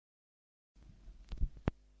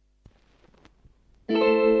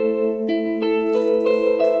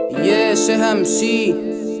Ceja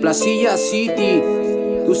MC, Placilla City.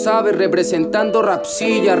 Tú sabes, representando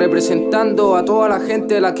Rapsilla, representando a toda la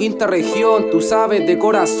gente de la quinta región, tú sabes, de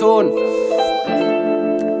corazón.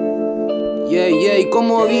 Yeah,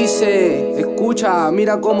 ¿cómo dice? Escucha,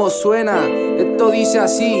 mira cómo suena. Esto dice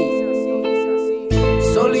así: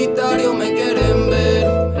 solitario me quieren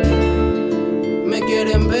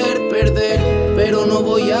ver perder, pero no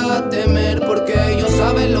voy a temer, porque ellos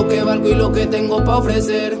saben lo que valgo y lo que tengo para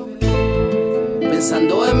ofrecer.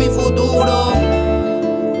 Pensando en mi futuro,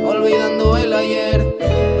 olvidando el ayer,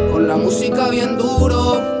 con la música bien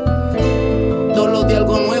duro, todos los días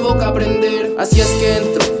algo nuevo que aprender. Así es que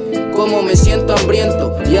entro, como me siento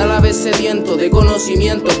hambriento y a la vez sediento de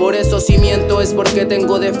conocimiento. Por eso si miento es porque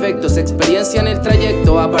tengo defectos, experiencia en el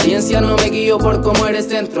trayecto, apariencia no me guío por cómo eres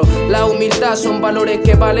dentro. La humildad son valores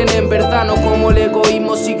que valen en verdad, no como el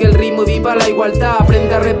egoísmo. Sigue el ritmo y viva la igualdad,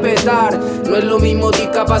 aprende a respetar. No es lo mismo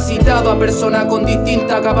discapacitado a persona con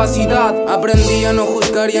distinta capacidad. Aprendí a no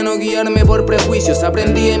juzgar y a no guiarme por prejuicios,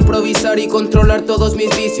 aprendí a improvisar y controlar todos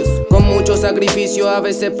mis vicios, con mucho sacrificio, a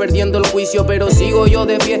veces perdiendo el juicio, pero sigo yo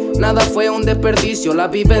de pie. Nada fue un desperdicio,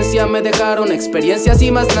 las vivencias me dejaron experiencias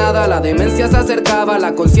y más nada. La demencia se acercaba,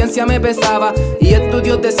 la conciencia me pesaba y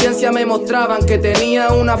estudios de ciencia me mostraban que tenía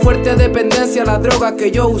una fuerte dependencia a la droga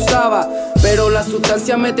que yo usaba. Pero las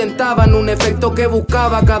sustancias me tentaban, un efecto que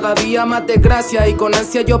buscaba cada día más desgracia, y con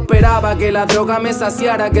ansia yo esperaba que la droga me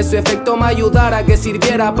saciara, que su efecto me ayudara, que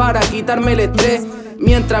sirviera para quitarme el estrés.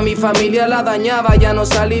 Mientras mi familia la dañaba, ya no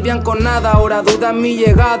se alivian con nada. Ahora dudan mi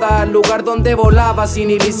llegada al lugar donde volaba, sin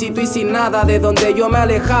ilícito y sin nada, de donde yo me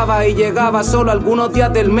alejaba y llegaba solo algunos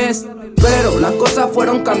días del mes. Pero las cosas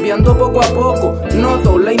fueron cambiando poco a poco.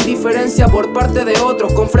 Noto la indiferencia por parte de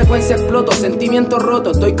otros, con frecuencia exploto sentimientos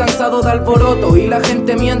rotos. Estoy cansado de alboroto y la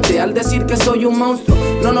gente miente al decir que soy un monstruo.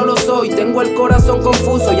 No lo soy, tengo el corazón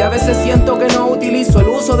confuso y a veces siento que no utilizo el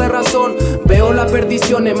uso de razón. Veo la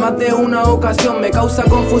perdición en más de una ocasión, me causa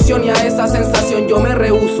confusión y a esa sensación yo me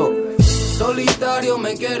rehúso. Solitario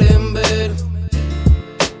me quieren ver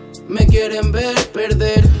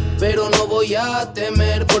perder, pero no voy a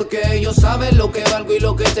temer, porque ellos saben lo que valgo y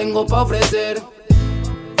lo que tengo para ofrecer.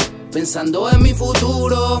 Pensando en mi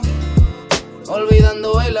futuro,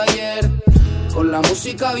 olvidando el ayer, con la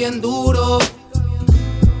música bien duro,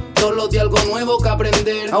 todos los días algo nuevo que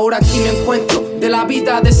aprender. Ahora aquí me encuentro de la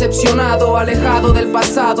vida decepcionado, alejado del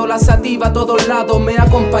pasado. La sativa a todos lados me ha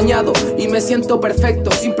acompañado y me siento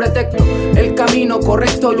perfecto, sin pretexto. El camino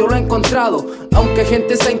correcto yo lo he encontrado, aunque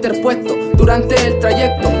gente se ha interpuesto durante el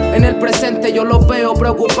trayecto. En el presente yo los veo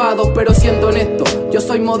preocupados, pero siendo honesto, yo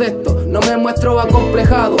soy modesto, no me muestro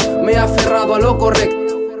acomplejado, me he aferrado a lo correcto.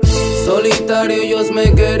 Solitario ellos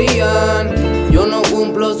me querían, yo no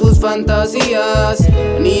cumplo sus fantasías,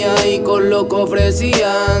 ni ahí con lo que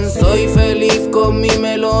ofrecían. Soy feliz con mi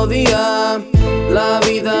melodía, la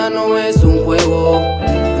vida no es un juego,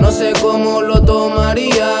 no sé cómo lo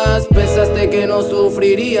tomarías. Pensaste que no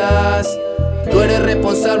sufrirías, tú eres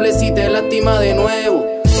responsable si te lastima de nuevo.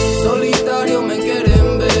 Solitario me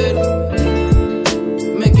quieren ver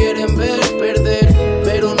perder,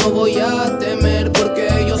 pero no voy a temer, porque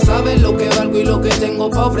ellos saben lo que valgo y lo que tengo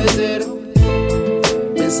para ofrecer.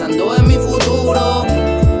 Pensando en mi futuro,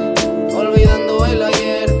 olvidando el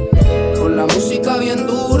ayer, con la música bien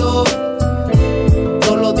duro,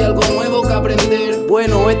 todos los días algo nuevo que aprender.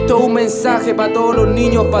 Bueno, esto es un mensaje para todos los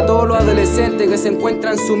niños, para todos los adolescentes que se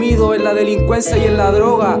encuentran sumidos en la delincuencia y en la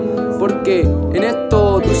droga, porque en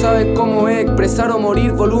esto tú sabes cómo es, expresar o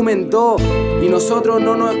morir volumen 2, y nosotros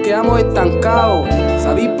no nos quedamos estancados.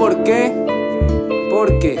 ¿Sabéis por qué?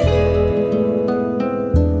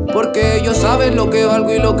 Porque ellos saben lo que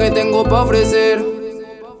valgo y lo que tengo para ofrecer.